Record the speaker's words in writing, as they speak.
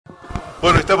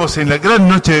Bueno, estamos en la gran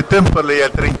noche de Temperley a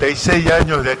 36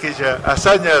 años de aquella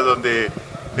hazaña donde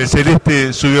el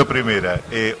Celeste subió a primera.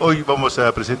 Hoy vamos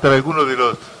a presentar a algunos de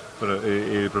los,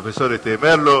 el profesor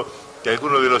Merlo, y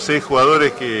algunos de los 6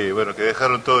 jugadores que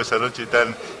dejaron toda esa noche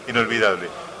tan inolvidable.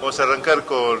 Vamos a arrancar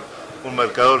con un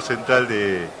marcador central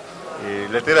de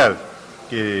lateral,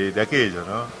 de aquello,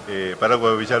 ¿no?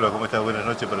 Paraguay Villalba, ¿cómo estás? Buenas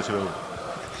noches para Ciudad.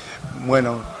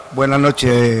 Bueno, buenas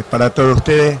noches para todos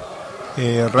ustedes.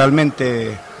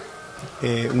 Realmente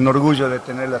un orgullo de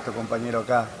tenerlo a este compañero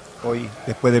acá hoy,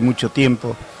 después de mucho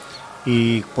tiempo,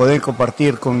 y poder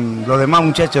compartir con los demás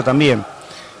muchachos también.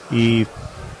 Y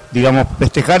digamos,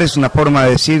 festejar es una forma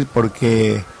de decir,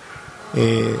 porque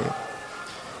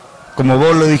como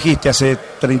vos lo dijiste, hace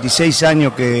 36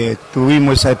 años que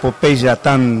tuvimos esa epopeya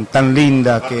tan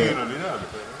linda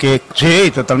que sí,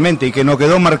 totalmente, y que nos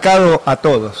quedó marcado a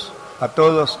todos,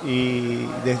 y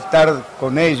de estar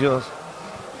con ellos,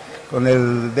 con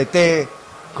el DT,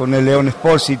 con el León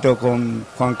Espósito, con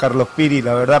Juan Carlos Piri,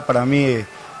 la verdad para mí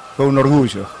fue un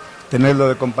orgullo tenerlo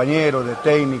de compañero, de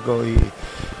técnico, y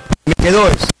me quedó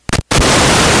eso.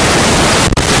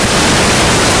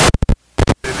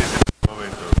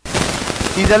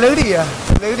 Y de alegría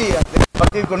de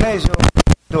compartir con ellos.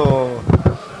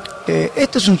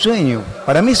 Esto es un sueño,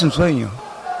 para mí es un sueño.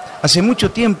 Hace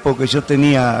mucho tiempo que yo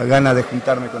tenía ganas de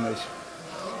juntarme con ellos.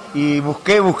 Y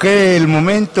busqué el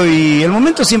momento, y el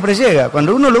momento siempre llega.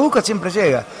 Cuando uno lo busca siempre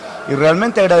llega. Y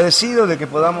realmente agradecido de que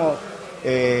podamos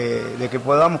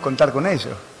contar con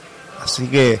ellos. Así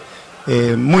que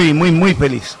muy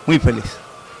feliz.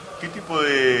 ¿Qué tipo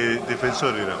de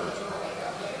defensor era vos?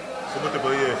 ¿Cómo te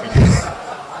podía definir?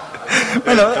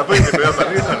 Bueno, ¿Te pegás para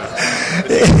arriba?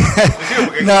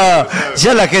 No,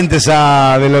 ya la gente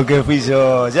sabe lo que fui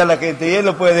yo, ya la gente, y él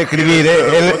lo puede describir,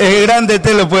 el grande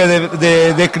te lo puede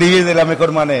describir de la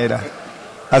mejor manera.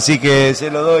 Así que se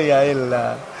lo doy a él,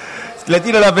 le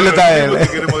tiro la pelota a él. Te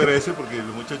queremos agradecer porque el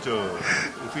muchacho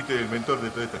fuiste el mentor de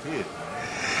toda esta fiesta.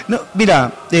 No,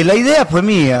 mira, la idea fue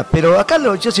mía, pero acá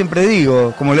yo siempre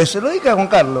digo, como se lo dije a Juan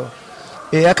Carlos,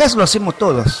 acá lo hacemos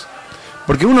todos,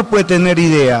 porque uno puede tener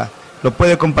idea, lo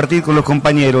puede compartir con los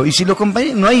compañeros, y si los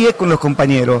compañeros no hay con los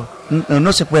compañeros,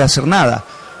 no se puede hacer nada.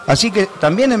 Así que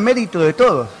también es mérito de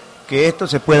todos que esto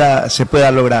se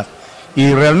pueda lograr.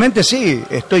 Y realmente sí,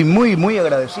 estoy muy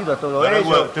agradecido a todo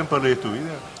ello. ¿Temperley es tu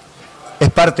vida? Es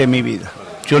parte de mi vida.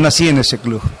 Yo nací en ese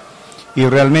club y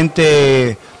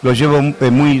realmente lo llevo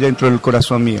muy dentro del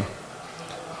corazón mío.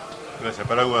 Gracias,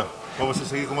 Paraguay. Vamos a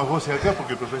seguir con más voces acá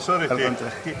porque el profesor,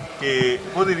 que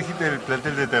vos dirigiste el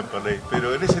plantel de Temperley,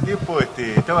 pero en ese tiempo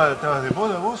 ¿estabas de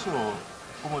moda vos o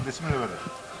cómo? Decime la verdad?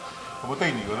 Como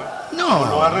técnico, ¿no? No. ¿O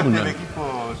lo agarraste el equipo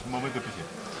en un momento especial?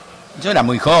 Yo era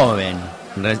muy joven,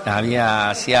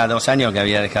 hacía 2 años que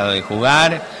había dejado de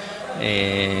jugar,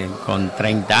 con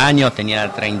 30 años,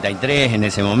 tenía 33 en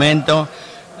ese momento,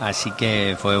 así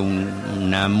que fue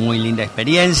una muy linda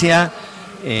experiencia.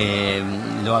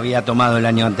 Lo había tomado el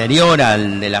año anterior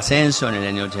al del ascenso, en el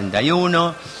año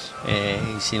 81.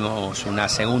 Hicimos una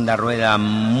segunda rueda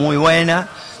muy buena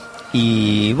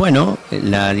y bueno,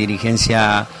 la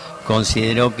dirigencia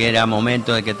consideró que era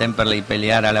momento de que Temperley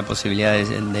peleara la posibilidad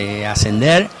de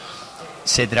ascender.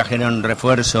 Se trajeron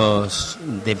refuerzos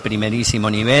de primerísimo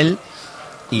nivel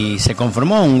y se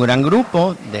conformó un gran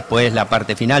grupo. Después la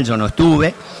parte final yo no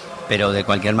estuve, pero de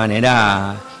cualquier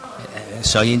manera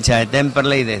soy hincha de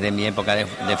Temperley desde mi época de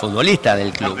futbolista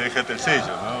del club. Te dejaste el sello,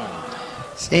 ¿no?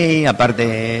 Sí,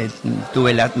 aparte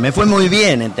me fue muy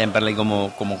bien en Temperley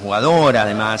como jugador,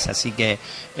 además, así que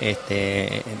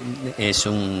es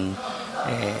un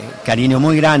cariño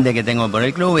muy grande que tengo por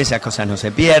el club. Esas cosas no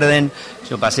se pierden.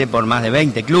 Yo pasé por más de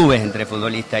 20 clubes entre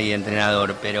futbolista y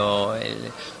entrenador, pero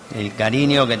el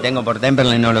cariño que tengo por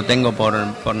Temperley no lo tengo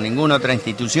por ninguna otra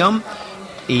institución.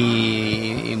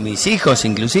 Y mis hijos,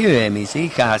 inclusive mis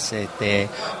hijas,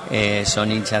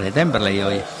 son hinchas de Temperley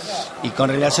hoy. Y con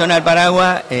relación al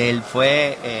Paraguay, él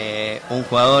fue un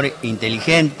jugador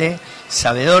inteligente,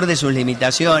 sabedor de sus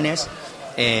limitaciones,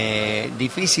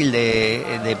 difícil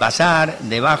de pasar,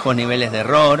 de bajos niveles de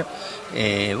error.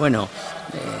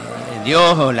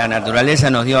 Dios o la naturaleza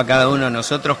nos dio a cada uno de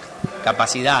nosotros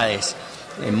capacidades.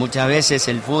 Muchas veces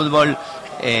el fútbol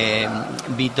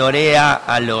vitorea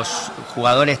a los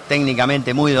jugadores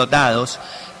técnicamente muy dotados,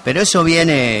 pero eso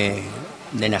viene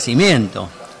de nacimiento.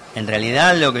 En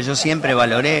realidad lo que yo siempre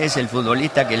valoré es el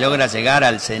futbolista que logra llegar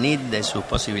al cenit de sus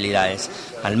posibilidades,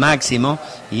 al máximo,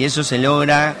 y eso se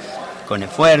logra con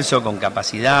esfuerzo, con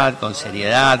capacidad, con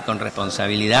seriedad, con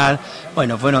responsabilidad.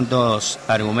 Bueno, fueron todos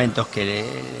argumentos que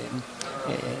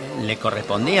le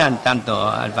correspondían tanto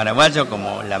al paraguayo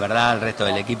como, la verdad, al resto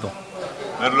del equipo.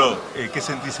 Merlo, ¿qué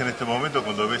sentís en este momento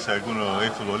cuando ves a algunos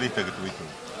exfutbolistas que tuviste?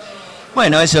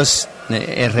 Bueno, eso es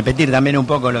repetir también un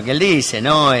poco lo que él dice,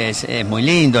 ¿no? Es muy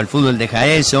lindo, el fútbol deja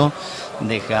eso,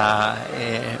 deja,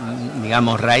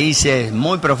 digamos, raíces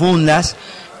muy profundas,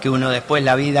 que uno después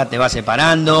la vida te va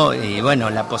separando, y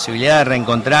bueno, la posibilidad de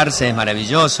reencontrarse es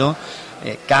maravilloso.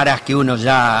 Caras que uno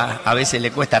ya a veces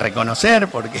le cuesta reconocer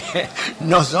porque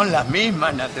no son las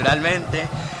mismas, naturalmente.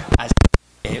 Así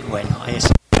que, bueno, es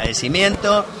un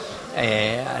agradecimiento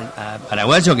al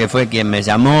paraguayo, que fue quien me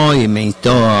llamó y me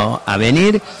instó a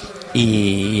venir,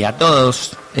 y a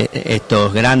todos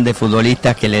estos grandes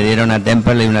futbolistas que le dieron a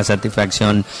Temperley una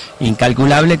satisfacción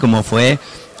incalculable, como fue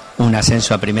un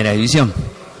ascenso a Primera División.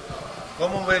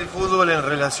 ¿Cómo ve el fútbol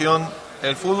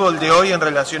de hoy en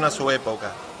relación a su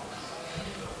época?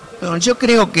 Bueno, yo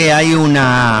creo que hay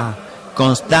una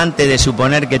constante de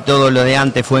suponer que todo lo de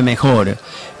antes fue mejor.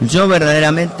 Yo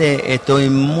verdaderamente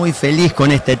estoy muy feliz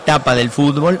con esta etapa del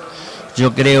fútbol.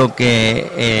 Yo creo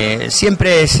que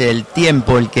siempre es el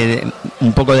tiempo el que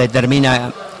un poco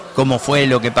determina cómo fue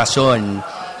lo que pasó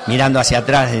mirando hacia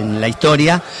atrás en la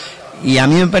historia, y a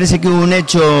mí me parece que hubo un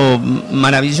hecho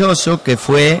maravilloso que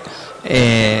fue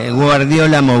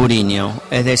Guardiola-Mourinho,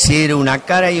 es decir, una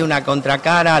cara y una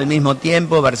contracara al mismo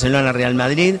tiempo, Barcelona-Real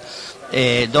Madrid,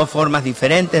 dos formas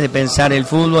diferentes de pensar el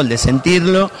fútbol, de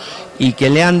sentirlo, y que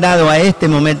le han dado a este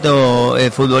momento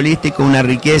futbolístico una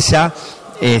riqueza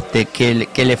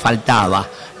que le faltaba.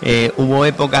 Hubo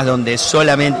épocas donde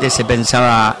solamente se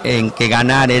pensaba en que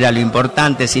ganar era lo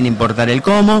importante sin importar el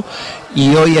cómo,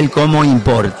 y hoy el cómo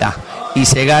importa, y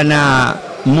se gana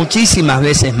muchísimas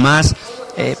veces más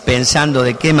pensando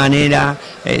de qué manera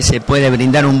se puede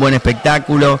brindar un buen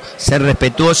espectáculo, ser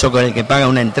respetuoso con el que paga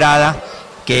una entrada,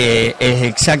 que es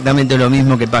exactamente lo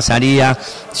mismo que pasaría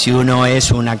si uno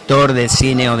es un actor de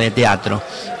cine o de teatro.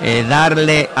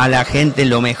 Darle a la gente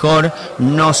lo mejor,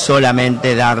 no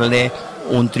solamente darle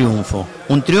un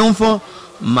triunfo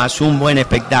más un buen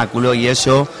espectáculo, y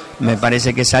eso me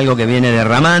parece que es algo que viene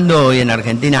derramando. Hoy en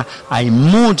Argentina hay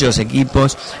muchos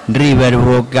equipos, River,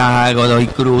 Boca, Godoy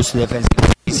Cruz, Defensa y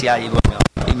Justicia, y bueno,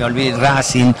 y me olvido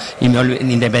Racing, y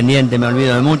Independiente, me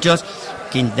olvido de muchos,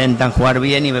 que intentan jugar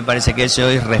bien, y me parece que eso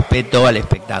es respeto al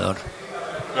espectador.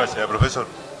 Gracias, profesor.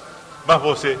 Más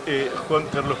vos, Juan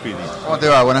Carlos Pini. ¿Cómo te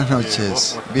va? Buenas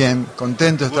noches. Bien,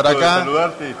 contento de estar acá. De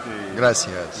saludarte.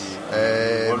 Gracias.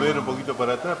 Y volver un poquito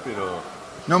para atrás, pero...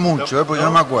 No mucho, porque yo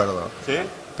no me acuerdo. ¿Sí?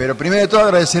 Pero primero de todo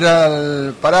agradecer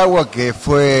al Paraguas, que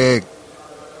fue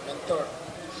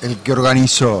el que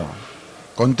organizó.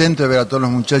 Contento de ver a todos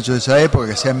los muchachos de esa época,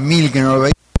 que sean 1000 que no lo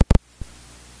veían.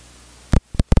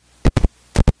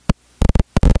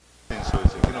 ¿Qué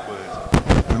no puede decir?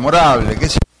 Memorable, qué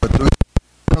sé yo.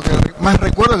 Lo que más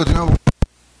recuerdo que tuvimos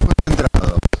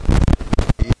entrados.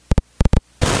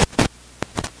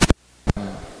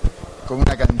 Con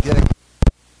una cantidad de...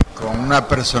 con una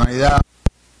personalidad,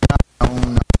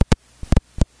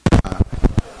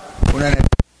 una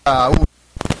energía única.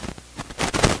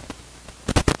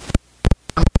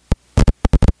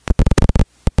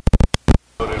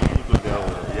 Sobre el fútbol de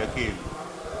ahora, y aquí...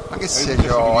 ¿Qué sé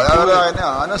yo? La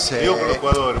verdad, no sé. Digo por los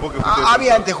jugadores.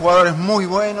 Había antes jugadores muy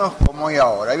buenos como hay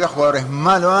ahora. Había jugadores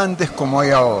malos antes como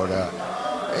hay ahora.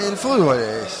 El fútbol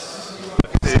es...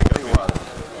 igual.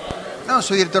 No,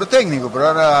 soy director técnico, pero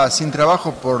ahora sin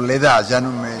trabajo por la edad. Ya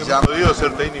no me... ¿No has podido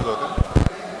ser técnico acá?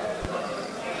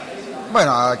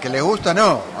 Bueno, a que les gusta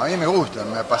no. A mí me gusta,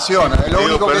 me apasiona. Es lo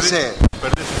único que sé.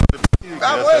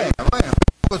 Bueno, estoy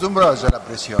acostumbrado ya a la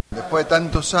presión. Después de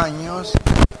tantos años...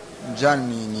 ya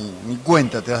ni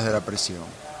cuenta te das de la presión.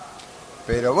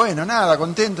 Pero bueno, nada,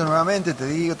 contento nuevamente, te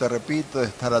digo, te repito, de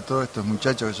estar a todos estos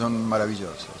muchachos que son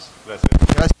maravillosos. Gracias.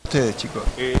 Gracias a ustedes, chicos.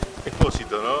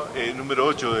 Expósito, ¿no? Número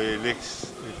 8 del ex...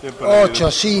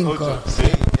 8, 5. Sí.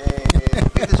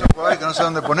 ¿Viste esos jugadores que no sé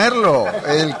dónde ponerlo?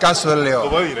 Es el caso del León.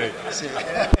 ¿Cómo diré? Sí.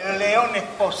 El León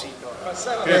Expósito.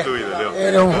 ¿Qué es tu vida, León?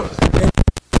 Era un...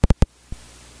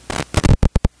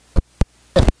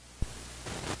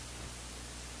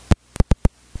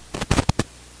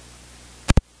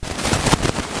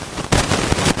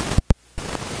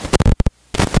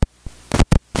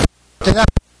 te da,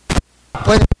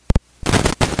 puede,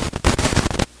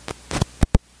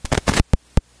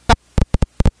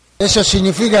 eso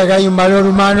significa que hay un valor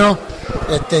humano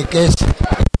que es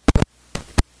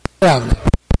grande.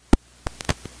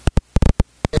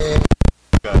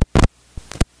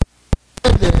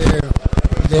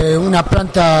 De una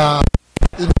planta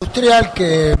industrial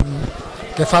que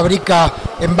fabrica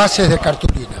envases de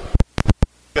cartulina.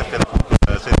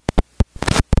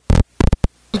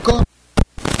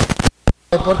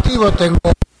 Deportivo tengo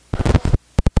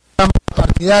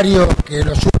partido diario que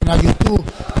lo suben a YouTube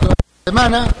toda la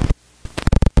semana.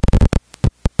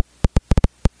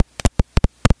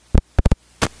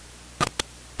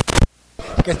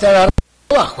 Que está agarrado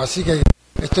abajo, así que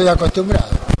estoy acostumbrado.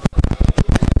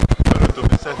 Bueno, tu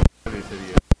mensaje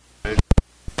sería.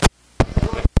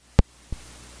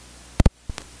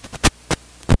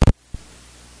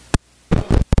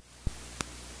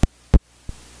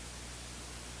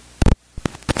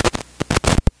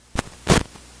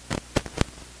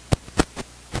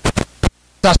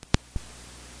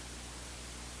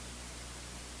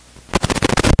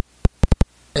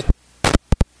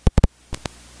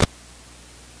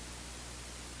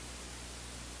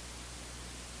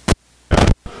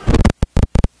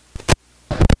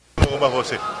 Más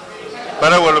vos.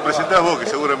 Paraguas lo presentás vos, que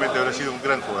seguramente habrá sido un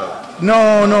gran jugador.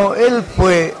 No, él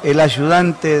fue el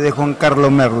ayudante de Juan Carlos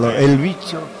Merlo, el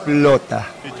bicho Flota.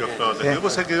 Bicho Flota.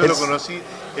 Vos sabés que yo lo conocí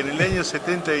en el año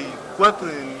 74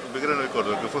 en Belgrano de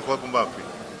Córdoba, que fue jugar con Banfield.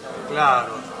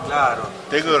 Claro.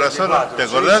 Tengo razón, ¿te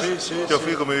acordás? Sí, yo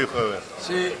fui con mi viejo a ver.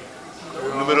 Sí.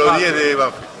 Número 10 de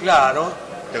Banfield.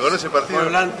 Claro. ¿Te acordás ese partido? Fue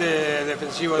volante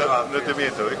defensivo de Banfield. No te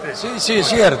miento, ¿viste? Sí, es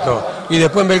cierto. Y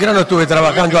después en Belgrano estuve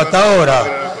trabajando hasta ahora.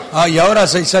 Y ahora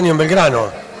 6 años en Belgrano,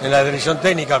 en la dirección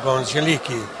técnica con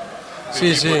Cieliski.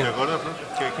 Sí. ¿Te acordás,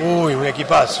 no? Uy, un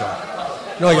equipazo.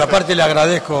 No, y aparte le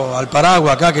agradezco al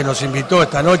Paraguas acá que nos invitó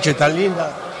esta noche tan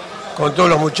linda, con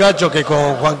todos los muchachos que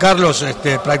con Juan Carlos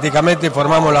prácticamente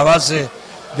formamos la base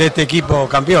de este equipo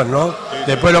campeón, ¿no?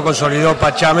 Después lo consolidó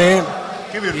Pachamé.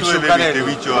 ¿Qué virtud le viste,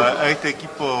 bicho, a este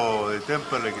equipo de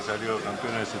Temperley que salió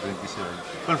campeón en ese 36 años?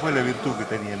 ¿Cuál fue la virtud que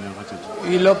tenían el muchacho?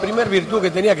 Y la primer virtud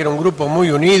que tenía, que era un grupo muy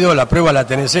unido, la prueba la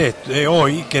tenés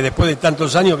hoy, que después de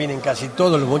tantos años vienen casi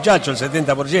todos los muchachos, el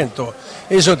 70%.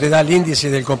 Eso te da el índice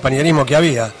del compañerismo que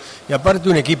había. Y aparte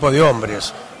un equipo de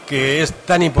hombres, que es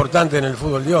tan importante en el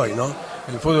fútbol de hoy, ¿no?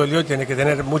 El fútbol de hoy tiene que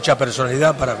tener mucha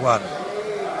personalidad para jugar.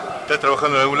 ¿Estás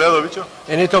trabajando en algún lado, bicho?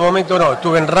 En estos momentos no,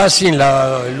 estuve en Racing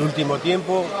el último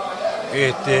tiempo,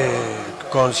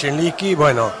 con Cieliski.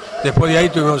 Bueno, después de ahí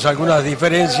tuvimos algunas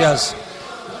diferencias,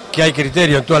 que hay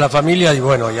criterio en toda la familia, y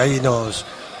bueno, y ahí nos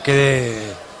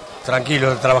quedé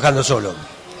tranquilo trabajando solo.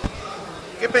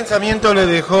 ¿Qué pensamiento le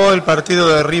dejó el partido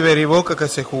de River y Boca que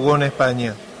se jugó en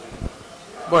España?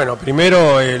 Bueno,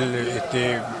 primero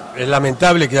es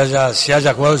lamentable que se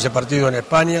haya jugado ese partido en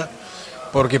España,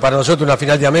 porque para nosotros una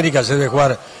final de América se debe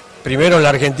jugar primero en la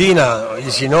Argentina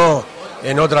y si no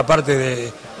en otra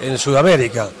parte en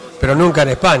Sudamérica, pero nunca en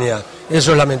España.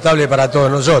 Eso es lamentable para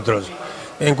todos nosotros.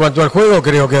 En cuanto al juego,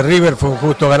 creo que River fue un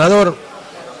justo ganador,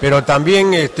 pero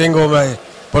también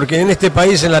porque en este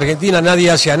país, en la Argentina,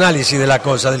 nadie hace análisis de la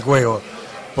cosa del juego,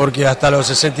 porque hasta los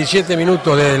 67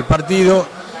 minutos del partido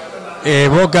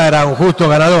Boca era un justo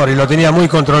ganador y lo tenía muy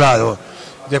controlado.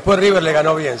 Después River le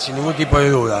ganó bien, sin ningún tipo de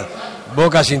duda.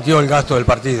 Boca sintió el gasto del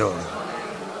partido.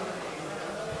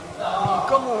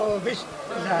 ¿Cómo ves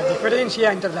la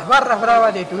diferencia entre las barras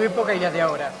bravas de tu época y las de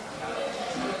ahora?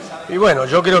 Y bueno,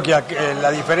 yo creo que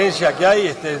la diferencia que hay,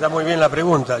 está muy bien la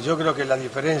pregunta, yo creo que la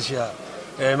diferencia,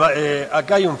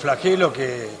 acá hay un flagelo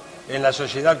que en la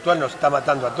sociedad actual nos está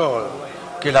matando a todos,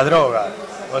 que es la droga.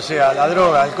 O sea, la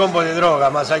droga, el combo de droga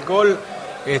más alcohol,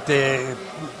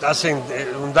 hacen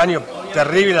un daño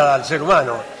terrible al ser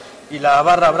humano. Y la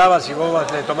barra brava, si vos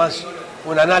le tomás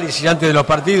un análisis antes de los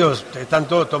partidos, están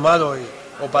todos tomados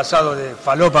o pasados de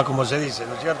falopa, como se dice,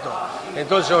 ¿no es cierto?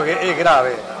 Entonces es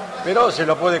grave, pero se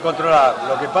lo puede controlar.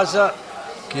 Lo que pasa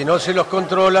que no se los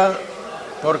controla,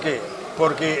 ¿por qué?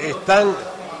 Porque están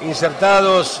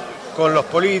insertados con los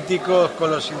políticos, con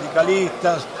los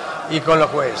sindicalistas y con los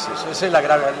jueces. Esa es la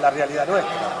realidad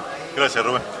nuestra. Gracias,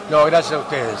 Rubén. No, gracias a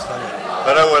ustedes también.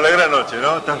 Paraguas, la gran noche,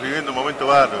 ¿no? Estás viviendo un momento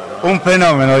bárbaro. Un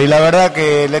fenómeno, y la verdad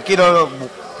que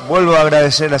vuelvo a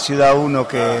agradecer a la Ciudad 1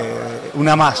 que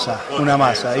una masa,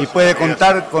 y puede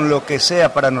contar con lo que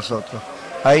sea para nosotros.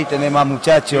 Ahí tenés más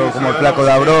muchachos como el Flaco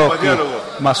Dabrowski,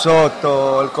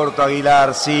 Mazoto, el Corto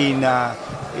Aguilar, Sina,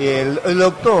 y el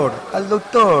doctor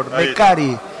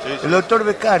Beccari. El doctor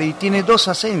Beccari tiene 2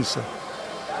 ascensos,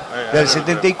 del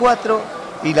 74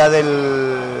 y la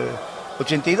del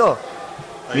 82.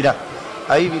 Mirá,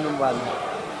 ahí vino un bando.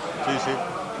 Sí.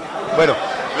 Bueno,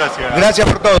 Gracias. Gracias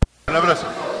por todo. Un abrazo.